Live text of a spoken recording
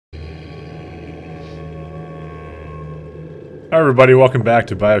Hi everybody, welcome back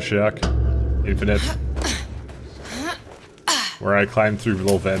to Bioshock Infinite, where I climb through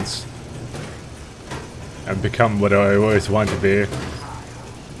little vents and become what I always wanted to be.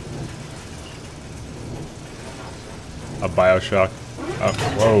 A Bioshock.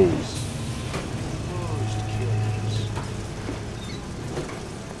 Whoa.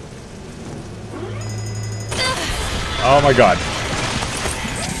 Oh my god.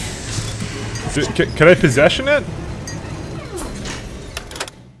 Can I possession it?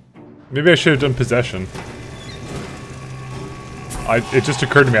 Maybe I should have done possession. It just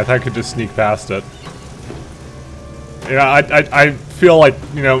occurred to me, I thought I could just sneak past it. You know, I feel like,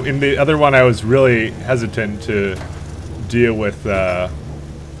 you know, in the other one I was really hesitant to deal with the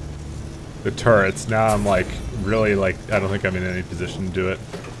turrets. Now I'm like, really like, I don't think I'm in any position to do it.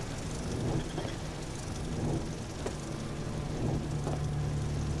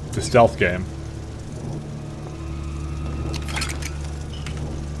 It's a stealth game.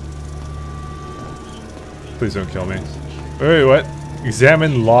 Please don't kill me. Wait, what?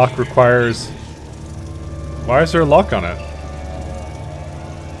 Examine lock requires... Why is there a lock on it?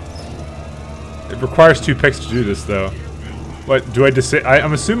 It requires 2 picks to do this, though. What, do I disable...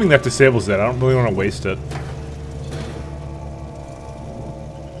 I'm assuming that disables it. I don't really want to waste it.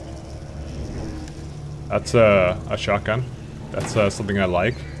 That's a shotgun. That's something I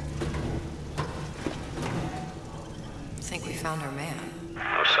like. Think we found our man.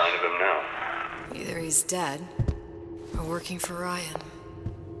 No sign of him now. Either he's dead, or working for Ryan.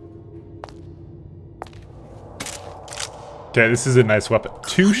 Okay, this is a nice weapon.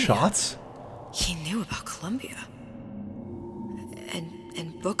 2 shots? He knew about Columbia.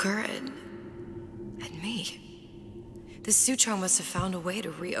 And Booker and me. The Sutro must have found a way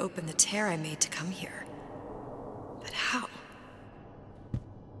to reopen the tear I made to come here. But how?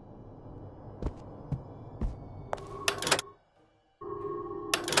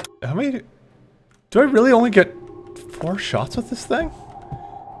 How many... Do I really only get 4 shots with this thing?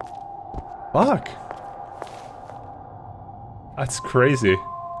 Fuck. That's crazy.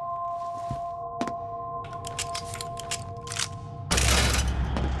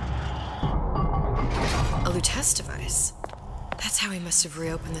 A Lutece device. That's how he must have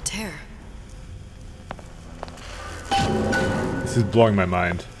reopened the tear. This is blowing my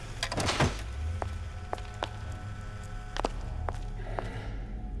mind.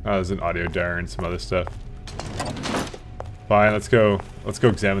 Oh, there's an audio diary and some other stuff. Fine, let's go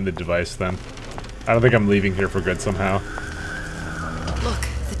examine the device then. I don't think I'm leaving here for good somehow. Look,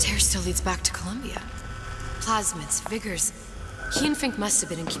 the tear still leads back to Columbia. Plasmids, Vigors. He and Fink must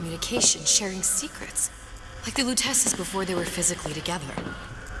have been in communication, sharing secrets. Like the Luteces before they were physically together.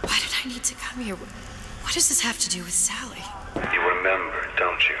 Why did I need to come here? What does this have to do with Sally? You remember,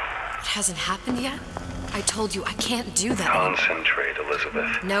 don't you? It hasn't happened yet? I told you I can't do that. Concentrate,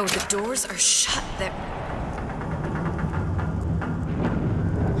 Elizabeth. No, the doors are shut. They're...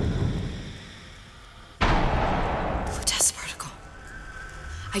 The Lutece particle.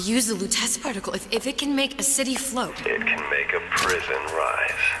 I use the Lutece particle. If it can make a city float. It can make a prison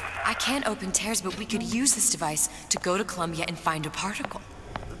rise. I can't open tears, but we could use this device to go to Columbia and find a particle.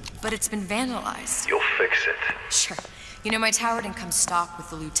 But it's been vandalized. You'll fix it. Sure. You know, my tower didn't come stocked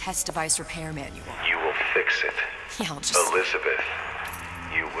with the Lutece device repair manual. You will fix it. Yeah, I'll just... Elizabeth,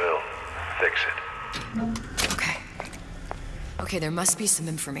 you will fix it. Okay. Okay, there must be some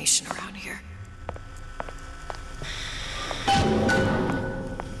information around here.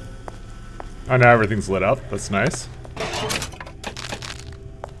 Oh, now everything's lit up. That's nice.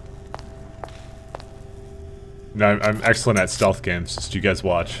 No, I'm excellent at stealth games. Just you guys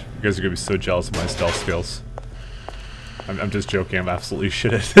watch. You guys are gonna be so jealous of my stealth skills. I'm just joking. I'm absolutely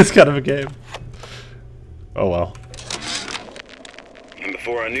shit at this kind of a game. Oh well. And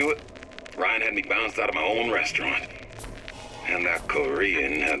before I knew it, Ryan had me bounced out of my own restaurant. And that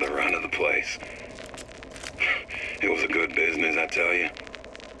Korean had the run of the place. It was a good business, I tell you.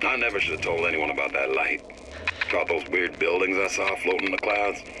 I never should have told anyone about that light. About those weird buildings I saw floating in the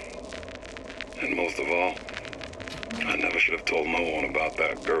clouds. And most of all, I never should have told no one about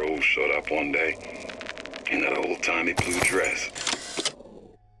that girl who showed up one day in that old-timey blue dress.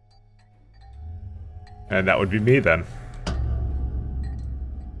 And that would be me then.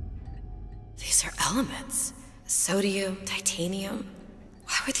 These are elements. Sodium, titanium.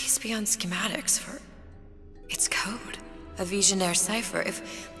 Why would these be on schematics for... It's code. A Visionaire cipher.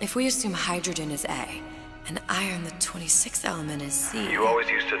 If we assume hydrogen is A, and iron, the 26th element, is C... You always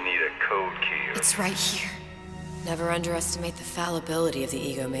used to need a code key. It's right here. Never underestimate the fallibility of the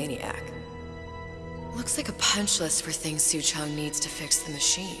egomaniac. Looks like a punch list for things Suchong needs to fix the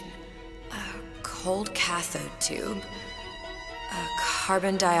machine. A cold cathode tube, a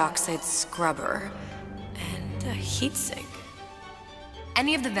carbon dioxide scrubber, and a heatsink.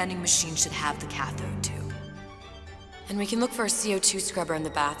 Any of the vending machines should have the cathode tube. And we can look for a CO2 scrubber in the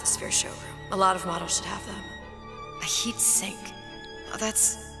bathysphere showroom. A lot of models should have them. A heatsink. Oh,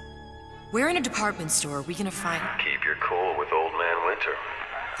 that's... Where in a department store are we gonna find... Keep your cool with Old Man Winter.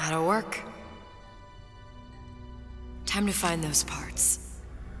 That'll work. Time to find those parts.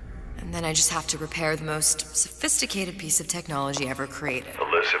 And then I just have to repair the most sophisticated piece of technology ever created.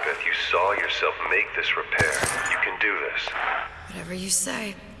 Elizabeth, you saw yourself make this repair. You can do this. Whatever you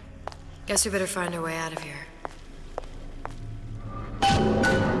say. Guess we better find our way out of here.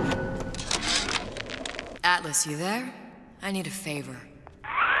 Atlas, you there? I need a favor. A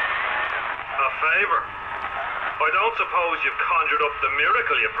favor? I don't suppose you've conjured up the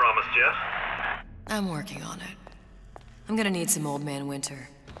miracle you promised yet? I'm working on it. I'm gonna need some Old Man Winter.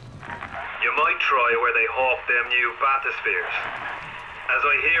 You might try where they hawk them new bathyspheres. As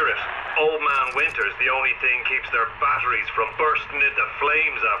I hear it, Old Man Winter's the only thing keeps their batteries from bursting into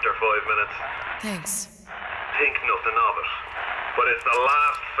flames after 5 minutes. Thanks. Think nothing of it. But it's the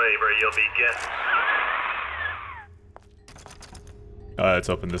last favor you'll be getting. Let's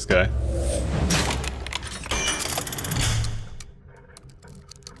open this guy.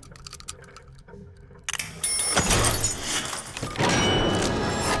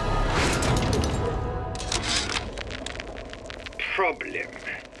 Problem.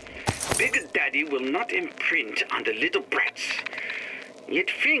 Big Daddy will not imprint on the little brats. Yet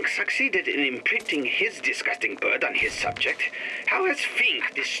Fink succeeded in imprinting his disgusting bird on his subject. How has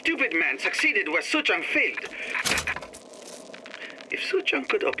Fink, this stupid man, succeeded where Suchong failed? If Suchong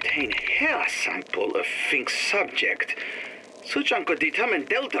could obtain hair sample of Fink's subject, Suchong could determine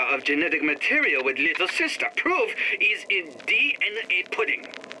delta of genetic material with little sister. Proof is in DNA pudding.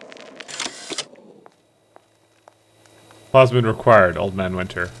 Plasmid required, Old Man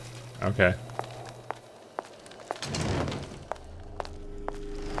Winter. Okay.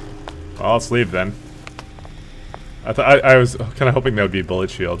 Well, let's leave then. I was kind of hoping that would be a bullet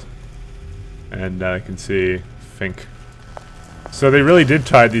shield. And I can see Fink. So they really did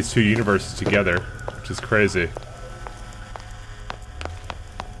tie these two universes together, which is crazy.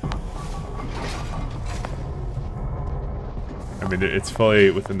 I mean, it's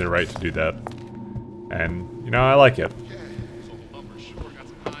fully within their right to do that. And, you know, I like it.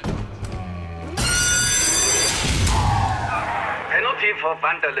 Penalty for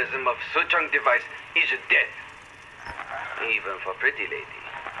vandalism of Suchong device is death. Even for pretty lady.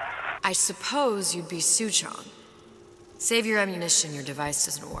 I suppose you'd be Suchong. Save your ammunition, your device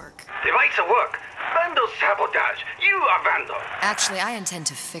doesn't work. Device at work. Vandal sabotage. You are vandal. Actually, I intend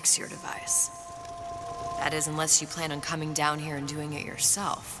to fix your device. That is, unless you plan on coming down here and doing it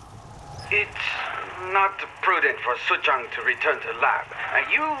yourself. It's not prudent for Suchong to return to lab.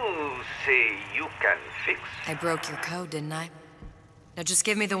 You say you can fix? I broke your code, didn't I? Now just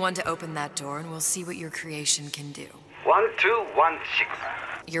give me the one to open that door and we'll see what your creation can do. 1216.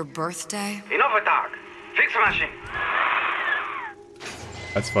 Your birthday? Enough of talk. Fix machine.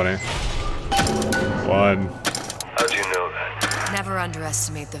 That's funny. One. How'd you know that? Never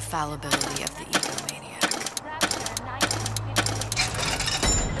underestimate the fallibility of the egomaniac.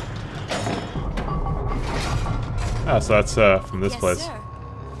 Oh, so that's from this place. Yes, sir.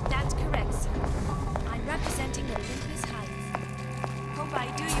 That's correct, sir. I'm representing Olympus Heights. Hope I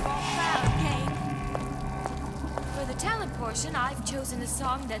do you all proud, gang. For the talent portion, I've chosen a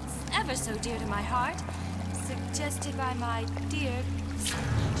song that's ever so dear to my heart, suggested by my dear...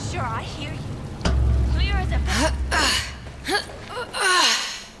 Sure, I hear you. Clear as a...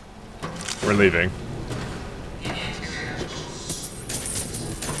 We're leaving.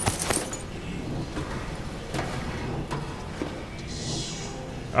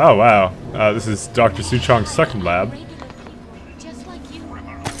 Oh, wow. This is Dr. Suchong's second lab. Just like you.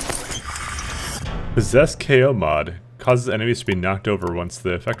 Possess KO mod. Causes enemies to be knocked over once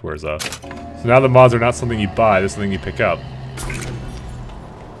the effect wears off. So now the mods are not something you buy, they're something you pick up.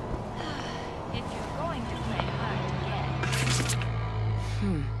 If you're going to play hard to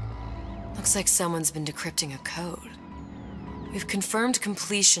get. Looks like someone's been decrypting a code. We've confirmed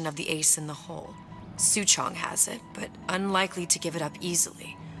completion of the ace in the hole. Suchong has it, but unlikely to give it up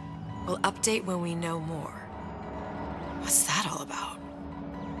easily. We'll update when we know more. What's that all about?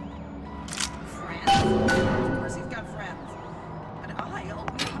 Friends? Of course he's got friends. But I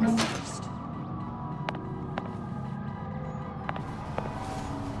always come first.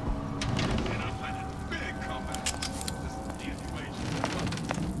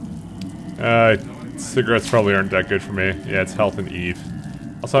 Cigarettes probably aren't that good for me. Yeah, it's health and Eve.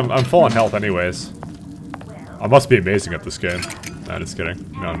 Also, I'm full on health anyways. I must be amazing at this game. No, just kidding.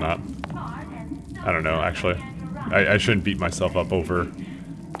 No, I'm not. I don't know, actually. I shouldn't beat myself up over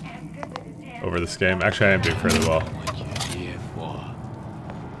this game. Actually, I am doing fairly well.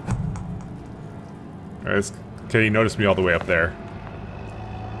 Alright, okay, you noticed me all the way up there.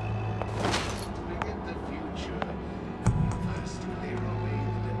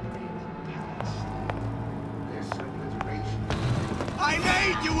 I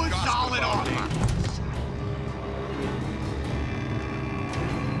made you a solid offer.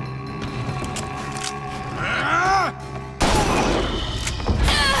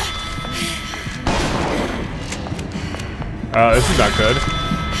 This is not good.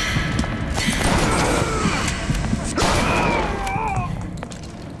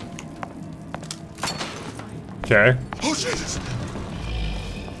 Okay. Oh, Jesus!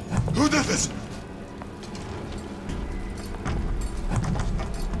 Who did this?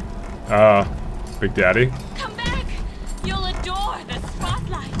 Big Daddy. Come back! You'll adore the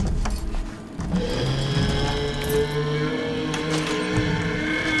spotlight.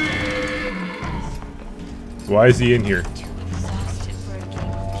 Why is he in here? Too exhausted for a game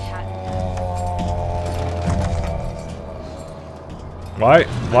of cat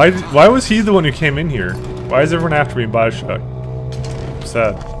and mouse. Why was he the one who came in here? Why is everyone after me in Bioshock? I'm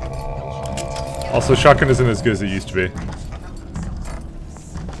sad. Also, shotgun isn't as good as it used to be.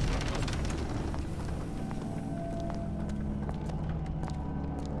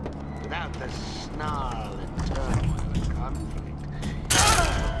 Without the snarl and turmoil of conflict,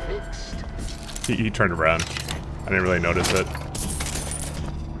 fixed. He turned around. I didn't really notice it.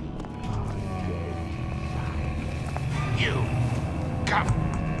 You, come,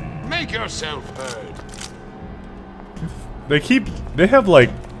 make yourself heard. They have like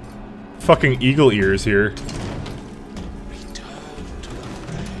fucking eagle ears here.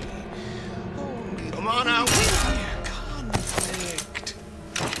 Come on out. Conflict.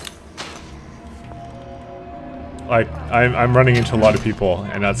 Like, I'm running into a lot of people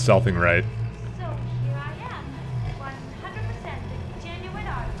and not stealthing right. So here I am, 100% the genuine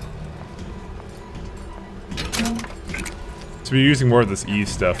article. To be using more of this E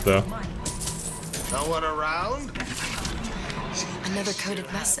stuff though. No one around? Another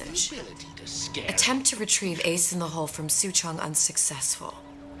coded message. Attempt to retrieve Ace in the Hole from Suchong unsuccessful.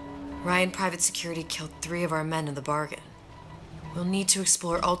 Ryan Private Security killed 3 of our men in the bargain. We'll need to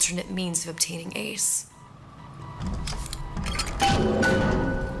explore alternate means of obtaining Ace.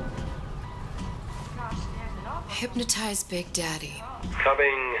 Hypnotize Big Daddy.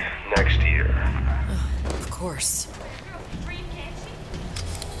 Coming next year. Of course.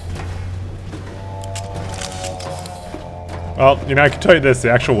 Well, you know, I can tell you this,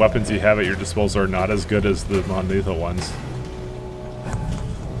 the actual weapons you have at your disposal are not as good as the non-lethal ones. I'd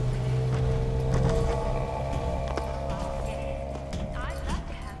love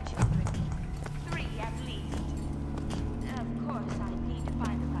to have children. 3 at least. Of course, I need to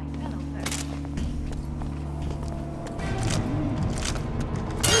find the right fellow first.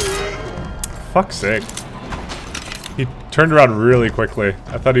 Fuck's sake. He turned around really quickly.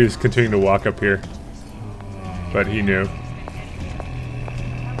 I thought he was continuing to walk up here. But he knew.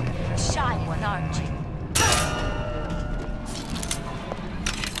 Shy one, aren't you?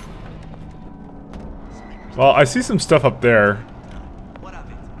 Well, I see some stuff up there.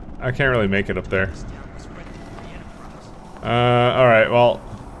 I can't really make it up there. Alright, well.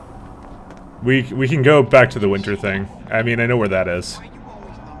 We can go back to the winter thing. I mean, I know where that is.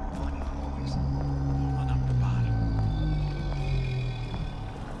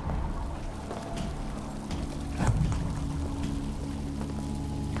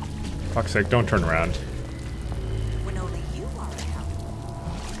 Fuck's sake, don't turn around. When only you are a help,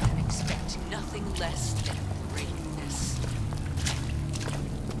 you can expect nothing less than greatness.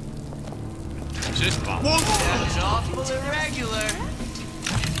 Just That's awful irregular.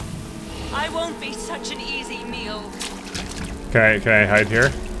 I won't be such an easy meal. Can I hide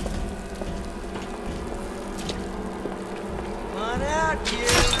here? Come on out, kid.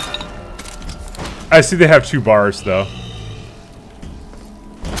 I see they have 2 bars though.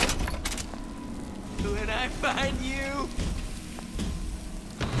 When I find you.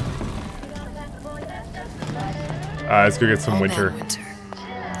 Let's go get some All winter. Man Winter.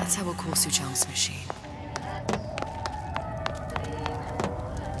 That's how we'll cool Suchong's machine.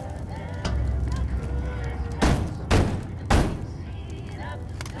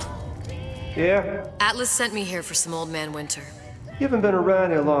 Yeah? Atlas sent me here for some Old Man Winter. You haven't been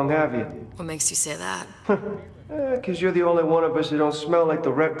around here long, have you? What makes you say that? 'Cause you're the only one of us who don't smell like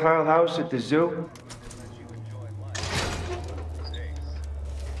the reptile house at the zoo.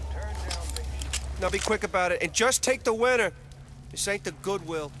 Now be quick about it and just take the winner. This ain't the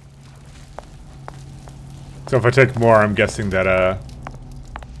Goodwill. So if I take more, I'm guessing that,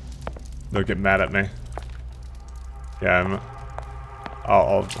 they'll get mad at me. Yeah,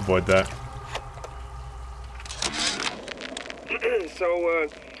 I'll avoid that.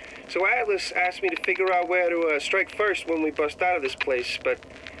 So Atlas asked me to figure out where to strike first when we bust out of this place, but,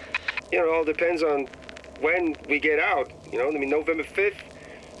 you know, it all depends on when we get out. You know, I mean, November 5th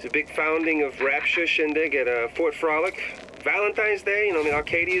is a big founding of Rapture Shindig at Fort Frolic. Valentine's Day, you know, I mean,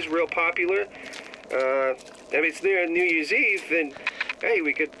 Arcadia's real popular. If it's near New Year's Eve, then, hey,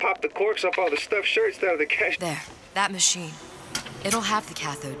 we could pop the corks off all the stuffed shirts down at the cash. There, that machine. It'll have the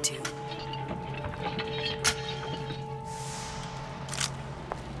cathode too.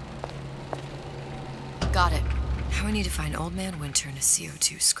 Got it. Now we need to find Old Man Winter in a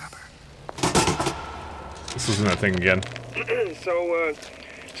CO2 scrubber. This isn't that thing again. So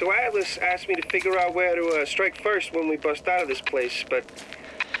Atlas asked me to figure out where to strike first when we bust out of this place, but,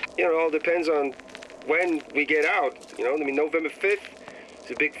 you know, it all depends on when we get out. You know, I mean, November 5th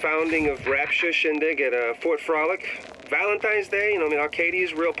is a big founding of Rapture Shindig at Fort Frolic. Valentine's Day, you know, I mean,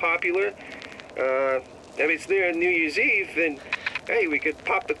 Arcadia's real popular. If it's near New Year's Eve, then, hey, we could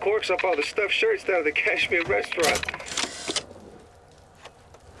pop the corks off all the stuffed shirts down at the Kashmir restaurant.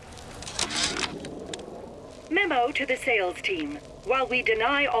 Memo to the sales team. While we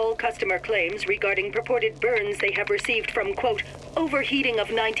deny all customer claims regarding purported burns they have received from, quote, overheating of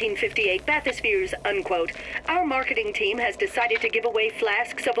 1958 bathyspheres, unquote, our marketing team has decided to give away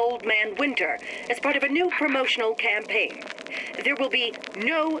flasks of Old Man Winter as part of a new promotional campaign. There will be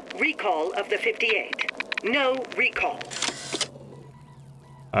no recall of the 58. No recall.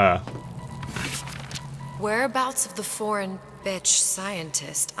 Whereabouts of the foreign bitch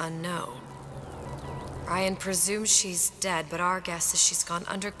scientist unknown. Ryan presumes she's dead, but our guess is she's gone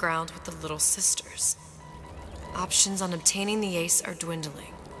underground with the Little Sisters. Options on obtaining the ace are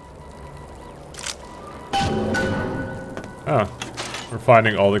dwindling. Oh. We're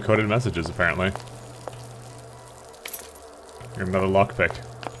finding all the coded messages, apparently. Here's another lockpick.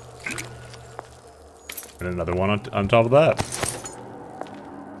 And another one on top of that.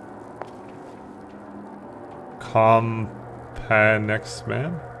 Companex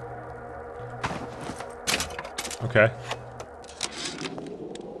man? Okay.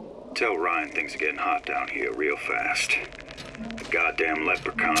 Tell Ryan things are getting hot down here real fast. The goddamn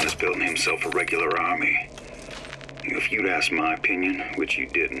leprechaun is building himself a regular army. If you'd asked my opinion, which you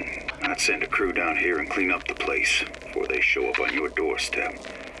didn't, I'd send a crew down here and clean up the place before they show up on your doorstep.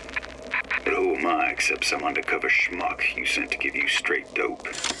 But who am I except some undercover schmuck you sent to give you straight dope?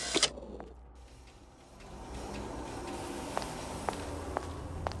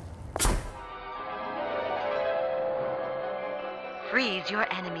 Freeze your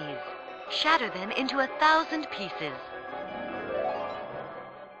enemies. Shatter them into 1,000 pieces.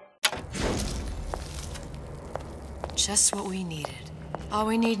 Just what we needed. All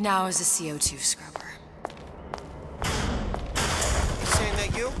we need now is a CO2 scrubber. Saying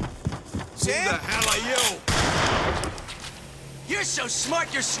that you? Sam? Who the hell are you? You're so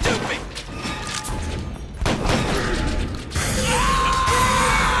smart, you're stupid!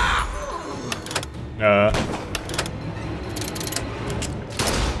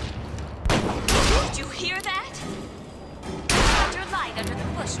 Did you hear that? Put your light under the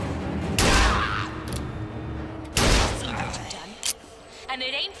bushel. See what you've done. And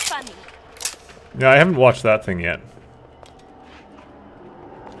it ain't funny. Yeah, I haven't watched that thing yet.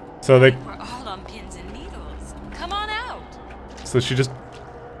 So they... We're all on pins and needles. Come on out. So she just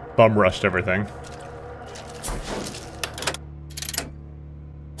bum rushed everything.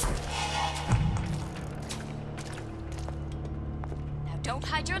 Now don't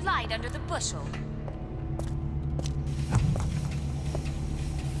hide your light under the bushel.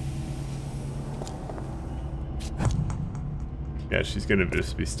 Yeah, she's gonna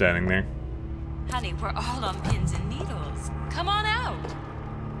just be standing there. Honey, we're all on pins and needles. Come on out.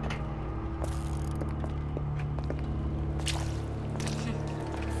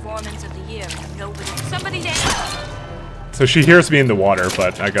 Performance of the year. Nobody. Somebody down. So she hears me in the water,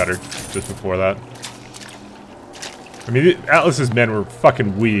 but I got her just before that. I mean, Atlas's men were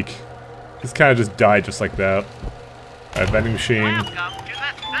fucking weak. This kind of just died just like that. Alright, vending machine.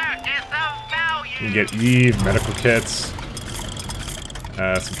 You can get Eve, medical kits,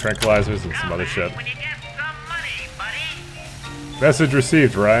 some tranquilizers, and some other shit. Message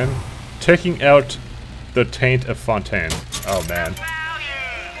received, Ryan. Taking out the taint of Fontaine. Oh, man.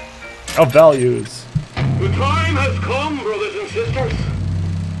 Of values. The time has come, brothers and sisters.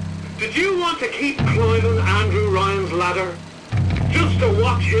 Did you want to keep climbing Andrew Ryan's ladder? Just to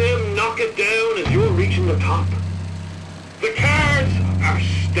watch him knock it down as you're reaching the top? The car are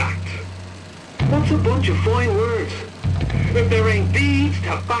stacked. What's a bunch of fine words if there ain't deeds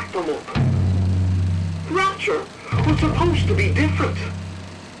to back them up? Rapture was supposed to be different.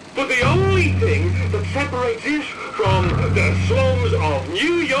 But the only thing that separates it from the slums of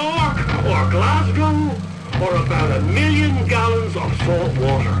New York or Glasgow or about 1 million gallons of salt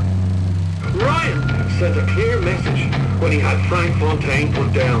water. Ryan sent a clear message when he had Frank Fontaine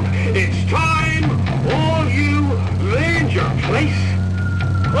put down. It's time all you learned your place.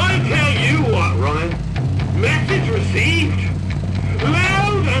 I tell you what, Ryan. Message received.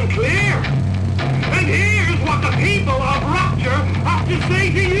 Loud and clear. And here's what the people of Rapture have to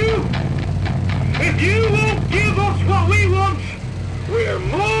say to you. If you won't give us what we want, we're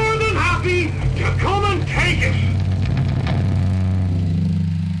more than happy to come and take it.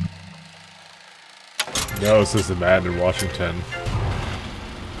 No, this is the man in Washington.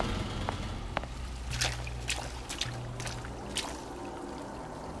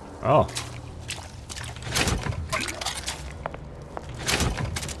 Oh.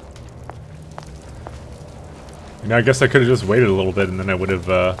 You know, I guess I could have just waited a little bit and then I would have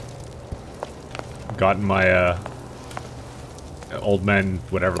gotten my old man,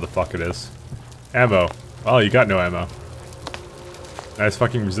 whatever the fuck it is. Ammo. Oh, you got no ammo. Nice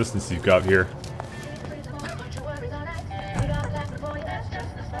fucking resistance you've got here.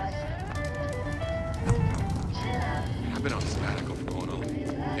 I've been on sabbatical for going on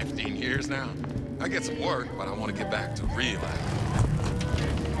 15 years now. I get some work, but I want to get back to real life.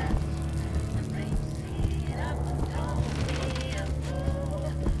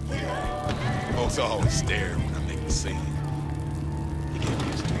 Folks always stare when I make the scene. You get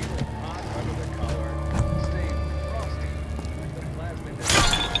used to it.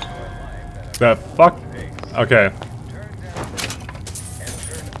 The fuck? Okay.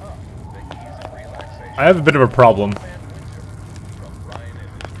 I have a bit of a problem.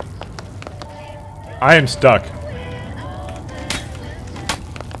 I am stuck.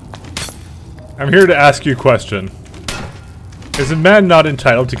 I'm here to ask you a question. Is a man not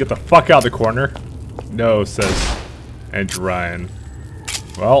entitled to get the fuck out of the corner? No, says Andrew Ryan.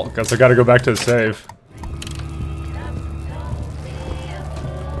 Well, guess I gotta go back to the save.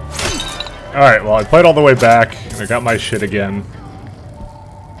 Alright, well I played all the way back, and I got my shit again.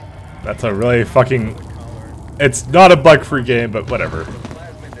 That's a really fucking... It's not a bug-free game, but whatever.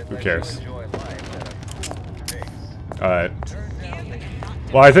 Who cares? Alright.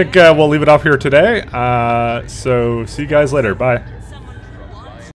 Well, I think we'll leave it off here today. So, see you guys later. Bye.